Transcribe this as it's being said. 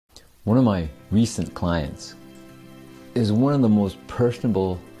One of my recent clients is one of the most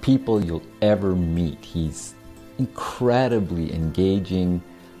personable people you'll ever meet. He's incredibly engaging,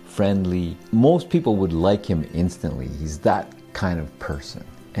 friendly. Most people would like him instantly. He's that kind of person.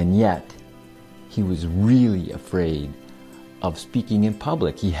 And yet, he was really afraid of speaking in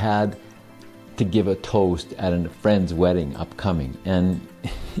public. He had to give a toast at a friend's wedding upcoming, and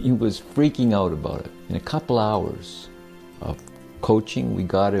he was freaking out about it. In a couple hours of coaching, we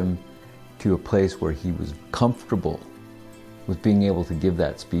got him to a place where he was comfortable with being able to give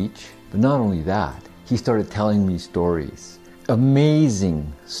that speech. But not only that, he started telling me stories,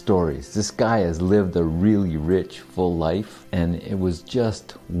 amazing stories. This guy has lived a really rich, full life, and it was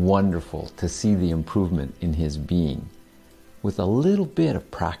just wonderful to see the improvement in his being with a little bit of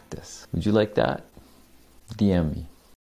practice. Would you like that? DM me.